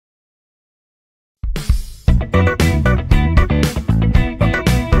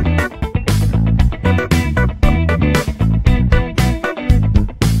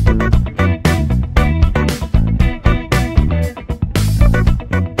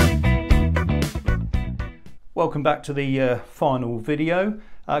Welcome back to the final video.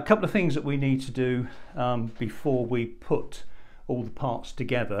 A couple of things that we need to do before we put all the parts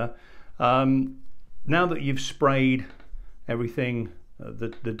together. Now that you've sprayed everything, the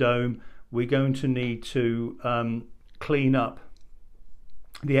dome, we're going to need to clean up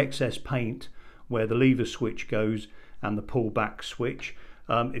the excess paint where the lever switch goes and the pull back switch.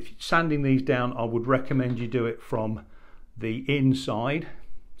 If you're sanding these down, I would recommend you do it from the inside.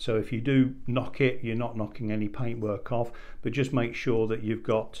 So if you do knock it, you're not knocking any paintwork off, but just make sure that you've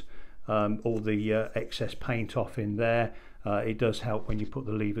got all the excess paint off in there. It does help when you put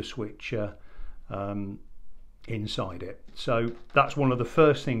the lever switch inside it. So that's one of the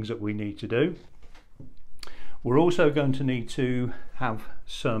first things that we need to do. We're also going to need to have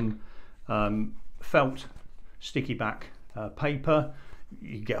some felt sticky back paper.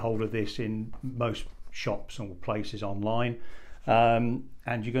 You can get hold of this in most shops or places online.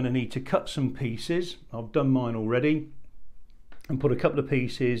 And you're going to need to cut some pieces. I've done mine already, and put a couple of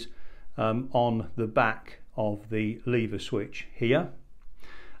pieces on the back of the lever switch here.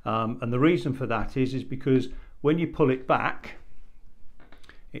 And the reason for that is because when you pull it back,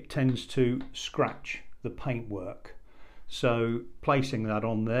 it tends to scratch the paintwork. So placing that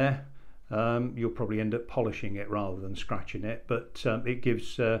on there, you'll probably end up polishing it rather than scratching it, but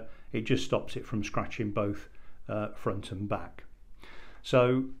it just stops it from scratching both front and back.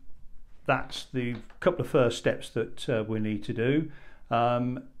 So that's the couple of first steps that we need to do.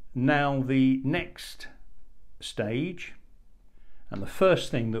 Now the next stage, and the first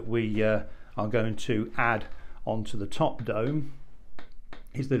thing that we are going to add onto the top dome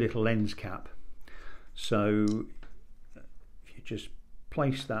is the little lens cap. So if you just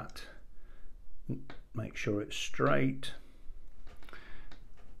place that, make sure it's straight,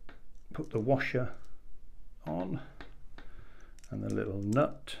 put the washer on and the little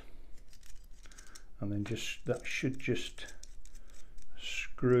nut, and then that should just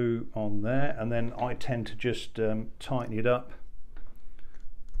screw on there, and then I tend to just tighten it up.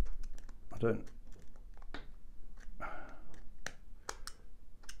 I don't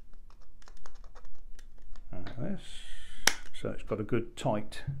like this, so it's got a good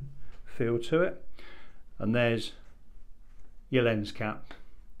tight feel to it, and there's your lens cap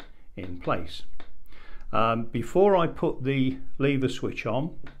in place. Before I put the lever switch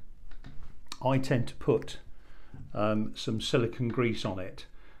on, I tend to put some silicone grease on it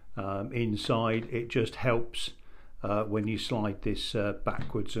inside. It just helps when you slide this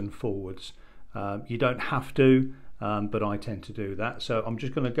backwards and forwards. You don't have to, but I tend to do that. So I'm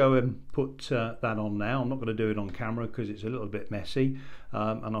just going to go and put that on now. I'm not going to do it on camera because it's a little bit messy,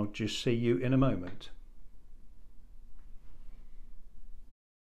 and I'll just see you in a moment.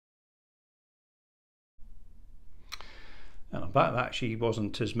 And that actually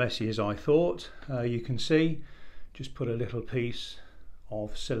wasn't as messy as I thought. You can see, just put a little piece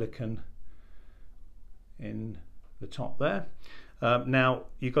of silicone in the top there. Now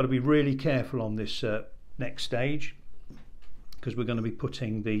you've got to be really careful on this next stage, because we're going to be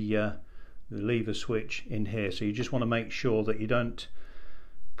putting the lever switch in here. So you just want to make sure that you don't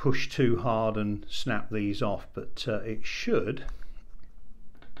push too hard and snap these off, but it should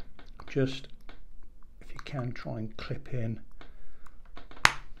just, can try and clip in.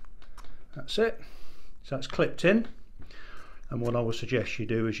 That's it. So that's clipped in, and what I would suggest you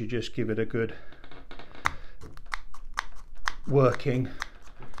do is you just give it a good working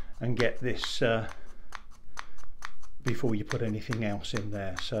and get this before you put anything else in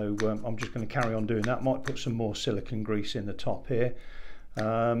there. So I'm just going to carry on doing that. Might put some more silicone grease in the top here,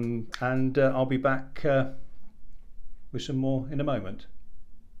 and I'll be back with some more in a moment.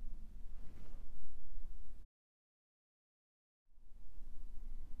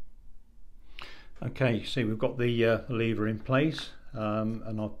 Okay, see, we've got the lever in place,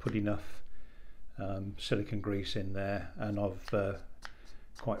 and I've put enough silicone grease in there, and I've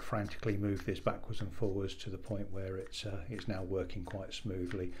quite frantically moved this backwards and forwards to the point where it's now working quite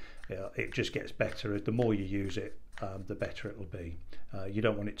smoothly. It just gets better. The more you use it, the better it'll be. You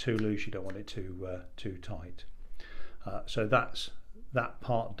don't want it too loose, you don't want it too tight. So that's that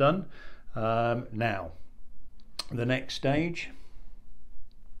part done. Now, the next stage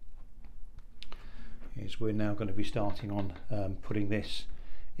is we're now going to be starting on putting this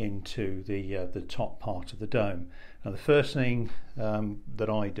into the top part of the dome. Now the first thing that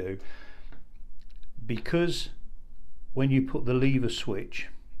I do, because when you put the lever switch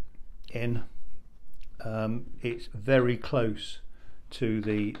in, it's very close to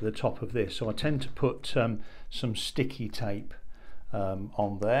the top of this, so I tend to put some sticky tape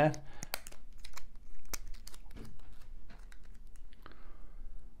on there.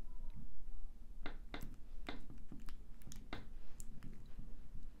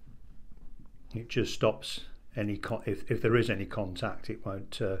 It just stops any if there is any contact, it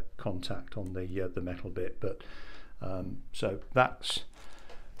won't contact on the metal bit. But so that's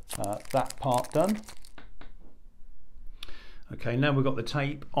that part done. Okay, now we've got the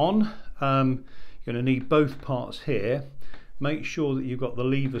tape on. You're going to need both parts here. Make sure that you've got the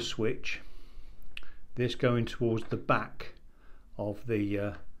lever switch, this going towards the back of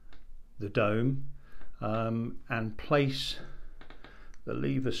the dome, and place the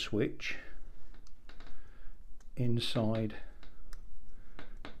lever switch inside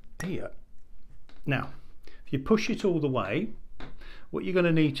here. Now, if you push it all the way, what you're going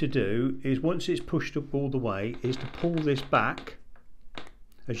to need to do is, once it's pushed up all the way, is to pull this back.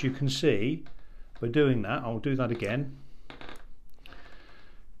 As you can see, we're doing that. I'll do that again.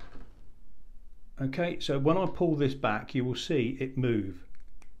 Okay, so when I pull this back, you will see it move.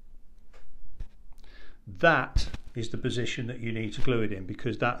 That is the position that you need to glue it in,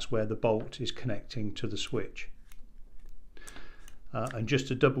 because that's where the bolt is connecting to the switch. And just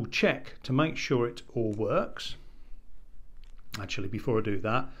to double check to make sure it all works, actually before I do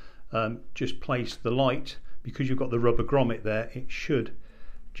that, just place the light, because you've got the rubber grommet there, it should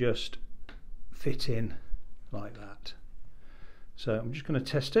just fit in like that. So I'm just going to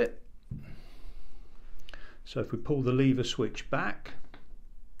test it. So if we pull the lever switch back,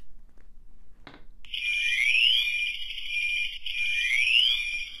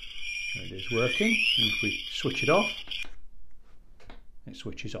 there it is working, and if we switch it off, it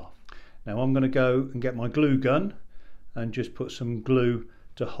switches off. Now I'm going to go and get my glue gun and just put some glue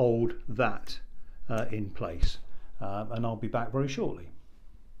to hold that in place, and I'll be back very shortly.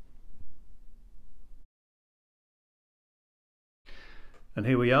 And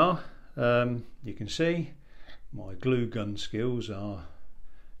here we are. You can see my glue gun skills are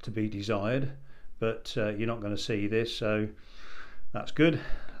to be desired, but you're not going to see this, so that's good.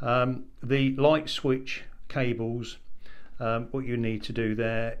 The light switch cables, what you need to do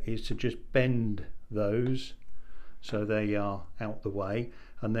there is to just bend those so they are out the way,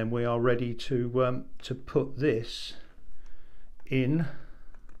 and then we are ready to put this in.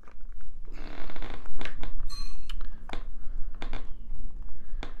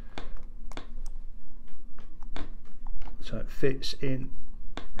 So it fits in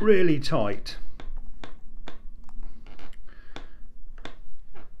really tight.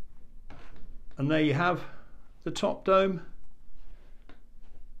 And there you have the top dome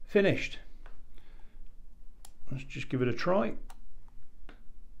finished. Let's just give it a try.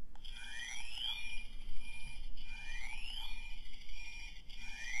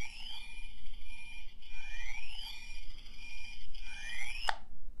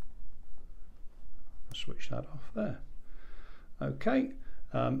 I'll switch that off there. Okay,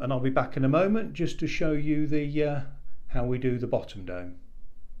 and I'll be back in a moment just to show you the how we do the bottom dome.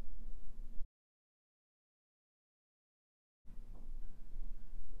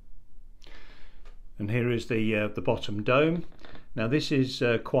 And here is the bottom dome. Now this is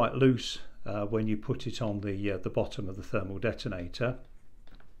quite loose when you put it on the bottom of the thermal detonator.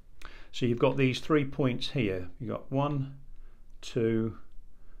 So you've got these 3 points here. You've got 1, 2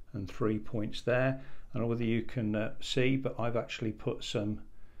 and 3 points there. I don't know whether you can see, but I've actually put some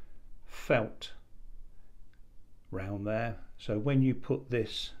felt round there. So when you put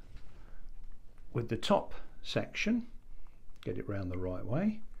this with the top section, get it round the right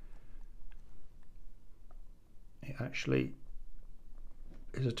way, it actually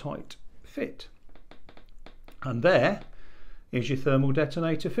is a tight fit. And there is your thermal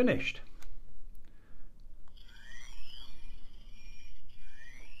detonator finished.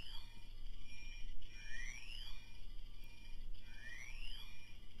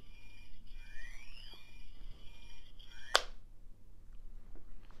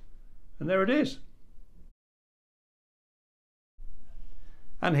 And there it is.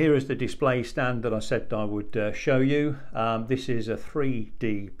 And here is the display stand that I said I would show you. This is a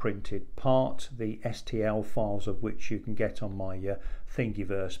 3D printed part, the STL files of which you can get on my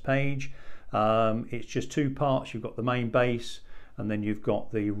Thingiverse page. It's just 2 parts. You've got the main base, and then you've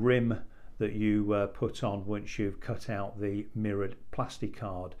got the rim that you put on once you've cut out the mirrored plastic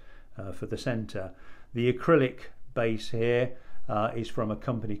card for the centre. The acrylic base here is from a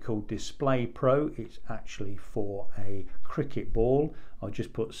company called Display Pro. It's actually for a cricket ball. I'll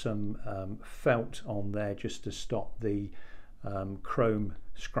just put some felt on there just to stop the chrome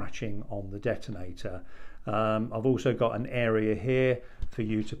scratching on the detonator. I've also got an area here for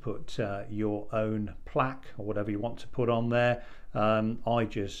you to put your own plaque or whatever you want to put on there. I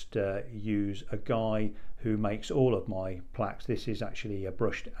just use a guy who makes all of my plaques. This is actually a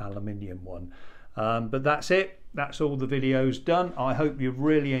brushed aluminium one. But that's it. That's all the videos done. I hope you've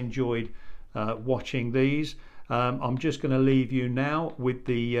really enjoyed watching these. I'm just going to leave you now with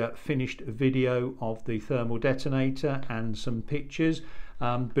the finished video of the thermal detonator and some pictures.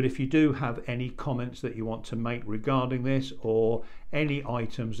 But if you do have any comments that you want to make regarding this, or any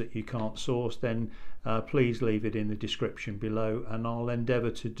items that you can't source, then please leave it in the description below, and I'll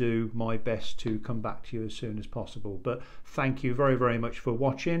endeavour to do my best to come back to you as soon as possible. But thank you very, very much for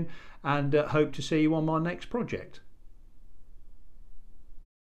watching, and hope to see you on my next project.